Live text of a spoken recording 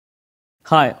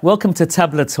Hi, welcome to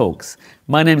Tabla Talks.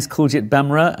 My name is Kuljit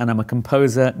Bhamra and I'm a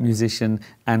composer, musician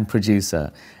and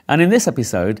producer. And in this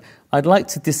episode, I'd like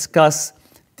to discuss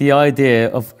the idea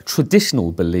of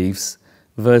traditional beliefs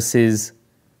versus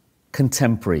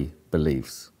contemporary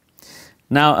beliefs.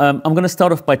 Now, I'm going to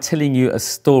start off by telling you a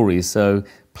story, so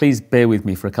please bear with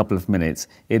me for a couple of minutes.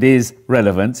 It is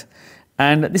relevant.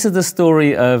 And this is the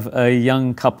story of a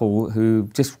young couple who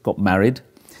just got married,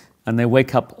 and they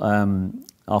wake up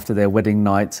after their wedding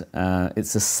night.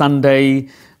 It's a Sunday,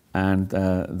 and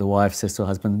the wife says to her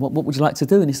husband, what would you like to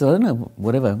do? And he said, I don't know,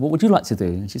 whatever. What would you like to do?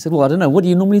 And she said, well, I don't know. What do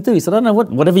you normally do? He said, I don't know,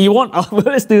 whatever you want. Oh, well,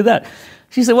 let's do that.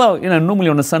 She said, well, normally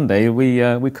on a Sunday, we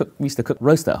used to cook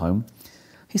roast at home.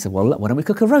 He said, well, why don't we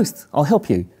cook a roast? I'll help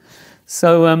you.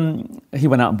 So he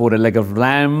went out and bought a leg of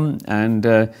lamb,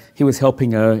 and he was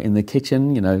helping her in the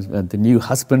kitchen, the new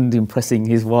husband impressing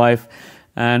his wife.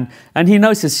 And he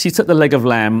noticed she took the leg of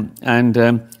lamb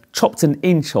and chopped an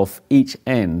inch off each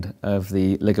end of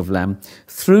the leg of lamb,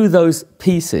 threw those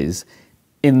pieces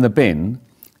in the bin,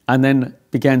 and then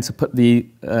began to put the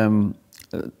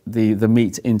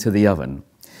meat into the oven.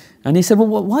 And he said,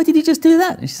 well, why did you just do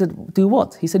that? And she said, do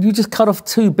what? He said, you just cut off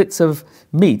 2 bits of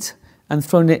meat and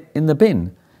thrown it in the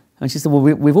bin. And she said, well,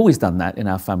 we've always done that in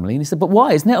our family. And he said, but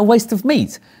why? Isn't it a waste of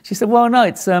meat? She said, well, no,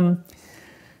 it's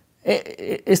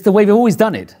the way we've always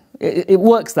done it. It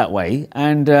works that way.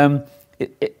 And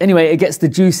anyway, it gets the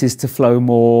juices to flow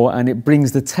more and it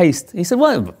brings the taste. He said,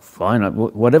 well, fine,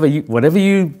 whatever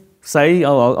you say,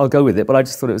 I'll go with it. But I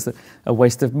just thought it was a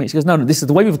waste of meat. She goes, no, this is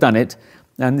the way we've done it.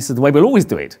 And this is the way we'll always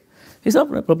do it. He said, oh,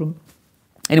 no problem.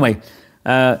 Anyway,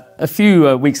 a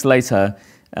few weeks later,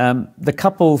 the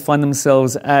couple find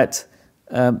themselves at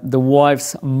the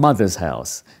wife's mother's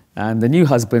house. And the new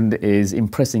husband is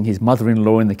impressing his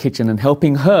mother-in-law in the kitchen and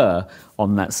helping her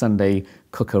on that Sunday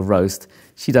cook a roast.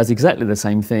 She does exactly the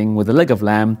same thing with a leg of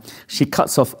lamb. She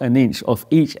cuts off an inch off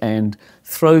each end,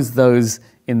 throws those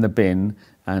in the bin,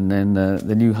 and then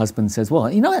the new husband says,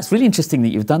 well, that's really interesting that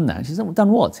you've done that. She said, well,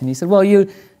 done what? And he said, well,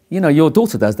 your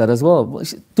daughter does that as well. Well,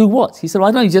 do what? He said, well,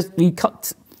 I don't know, you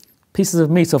cut pieces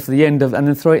of meat off the end and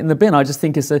then throw it in the bin. I just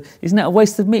think isn't that a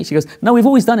waste of meat? She goes, no, we've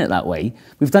always done it that way.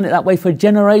 We've done it that way for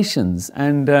generations.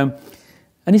 And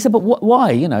he said, but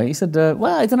why? He said,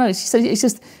 well, I don't know. She said,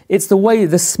 it's the way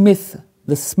the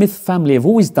Smith family have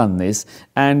always done this.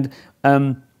 And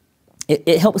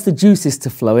it helps the juices to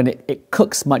flow and it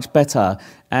cooks much better.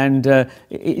 And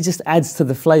it just adds to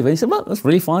the flavour. He said, well, that's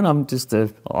really fine.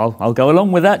 I'll go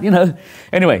along with that,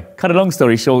 Anyway, cut a long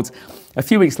story short, a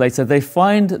few weeks later, they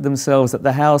find themselves at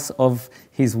the house of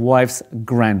his wife's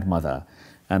grandmother.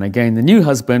 And again, the new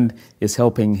husband is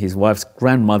helping his wife's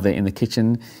grandmother in the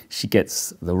kitchen. She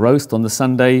gets the roast on the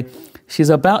Sunday. She's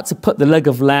about to put the leg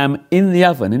of lamb in the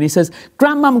oven. And he says,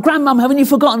 Grandmum, haven't you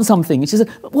forgotten something? And she said,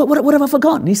 what have I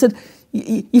forgotten? He said,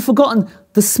 you've forgotten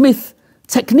the Smith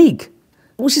technique.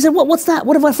 Well, she said, what's that?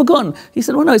 What have I forgotten? He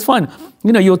said, well, no, it's fine.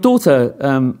 Your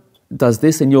daughter does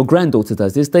this and your granddaughter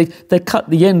does this. They cut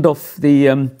the end off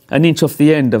an inch off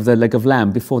the end of the leg of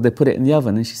lamb before they put it in the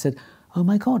oven. And she said, oh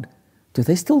my God, do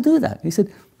they still do that? He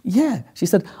said, yeah. She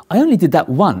said, I only did that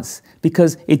once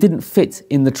because it didn't fit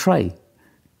in the tray.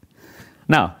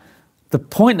 Now, the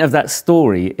point of that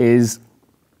story is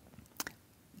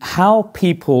how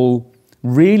people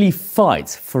really fight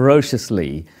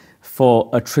ferociously for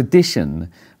a tradition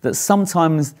that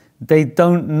sometimes they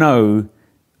don't know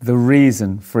the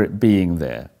reason for it being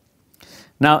there.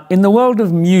 Now, in the world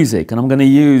of music, and I'm going to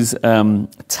use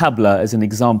Tabla as an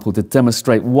example to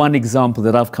demonstrate one example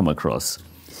that I've come across.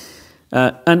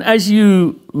 And as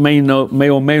you may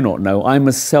or may not know, I'm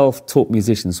a self-taught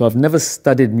musician, so I've never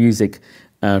studied music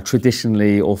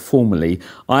traditionally or formally.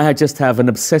 I just have an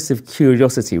obsessive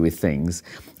curiosity with things,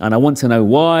 and I want to know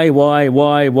why,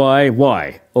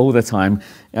 all the time,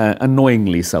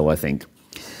 annoyingly so, I think.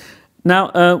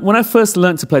 Now, when I first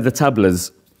learnt to play the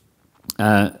tablas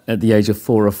at the age of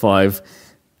 4 or 5,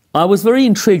 I was very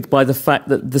intrigued by the fact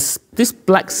that this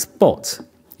black spot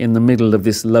in the middle of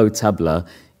this low tabla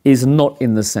is not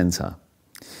in the centre.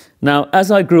 Now,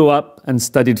 as I grew up and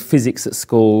studied physics at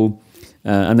school,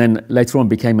 and then later on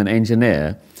became an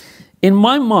engineer, in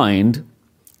my mind,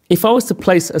 if I was to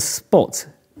place a spot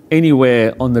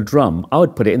anywhere on the drum, I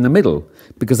would put it in the middle,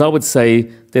 because I would say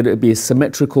that it would be a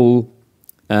symmetrical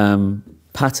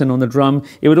pattern on the drum.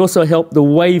 It would also help the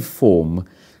waveform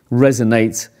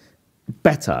resonate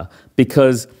better,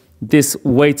 because this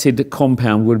weighted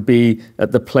compound would be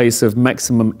at the place of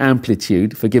maximum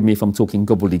amplitude. Forgive me if I'm talking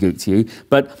gobbledygook to you,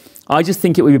 but I just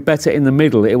think it would be better in the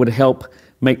middle. It would help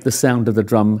make the sound of the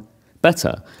drum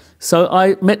better. So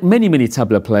I met many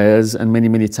tabla players and many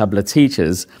tabla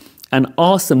teachers, and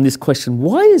ask them this question: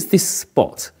 why is this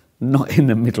spot not in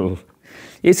the middle?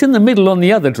 It's in the middle on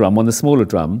the other drum, on the smaller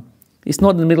drum. It's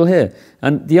not in the middle here.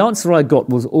 And the answer I got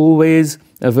was always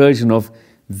a version of,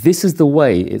 this is the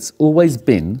way it's always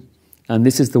been, and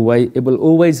this is the way it will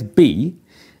always be.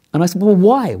 And I said, well,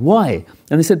 why? Why?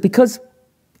 And they said, because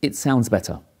it sounds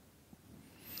better.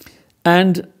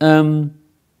 And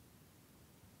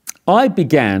I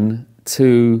began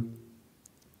to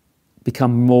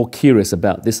become more curious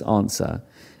about this answer.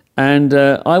 And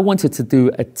I wanted to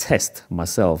do a test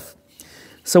myself.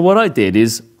 So what I did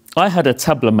is, I had a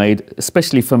tabla made,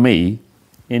 especially for me,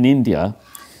 in India,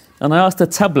 and I asked a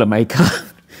tabla maker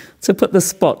to put the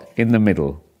spot in the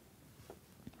middle.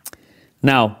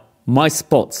 Now, my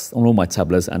spots on all my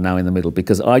tablas are now in the middle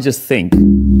because I just think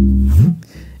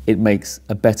it makes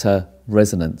a better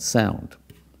resonant sound.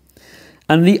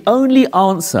 And the only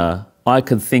answer I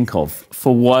could think of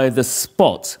for why the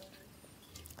spot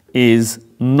is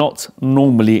not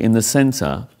normally in the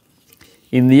center,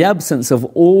 in the absence of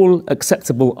all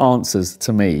acceptable answers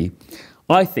to me,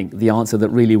 I think the answer that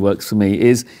really works for me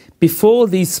is, before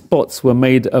these spots were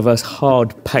made of a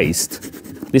hard paste,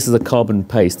 this is a carbon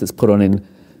paste that's put on in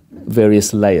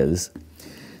various layers,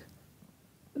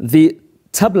 the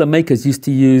tabla makers used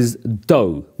to use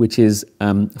dough, which is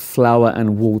flour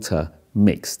and water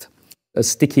mixed. A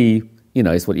sticky, you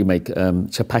know, is what you make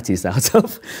chapatis out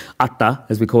of, atta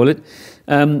as we call it,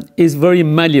 is very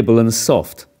malleable and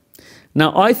soft.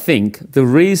 Now, I think the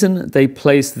reason they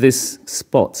placed this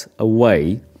spot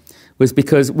away was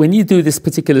because when you do this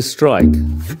particular strike,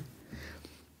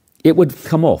 it would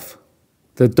come off.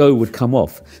 The dough would come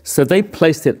off. So they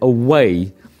placed it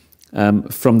away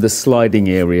from the sliding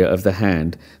area of the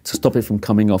hand to stop it from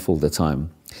coming off all the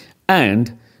time.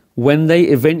 And when they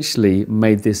eventually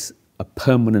made this a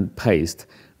permanent paste,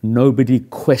 nobody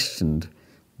questioned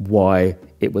why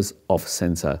it was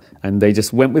off-center. And they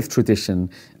just went with tradition,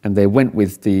 and they went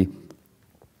with the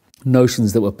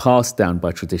notions that were passed down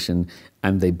by tradition,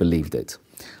 and they believed it.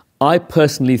 I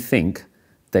personally think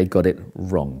they got it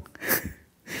wrong.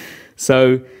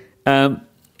 So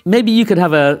maybe you could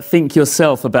have a think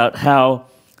yourself about how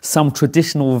some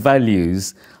traditional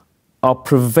values are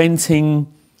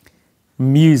preventing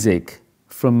music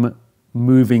from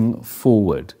moving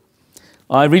forward.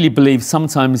 I really believe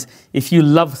sometimes if you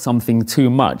love something too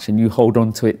much and you hold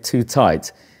on to it too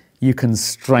tight, you can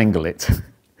strangle it.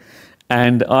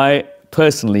 And I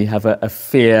personally have a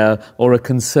fear or a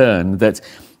concern that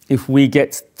if we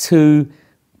get too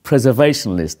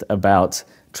preservationist about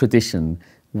tradition,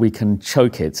 we can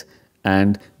choke it,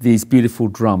 and these beautiful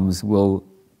drums will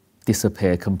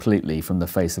disappear completely from the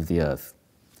face of the earth.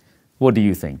 What do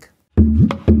you think?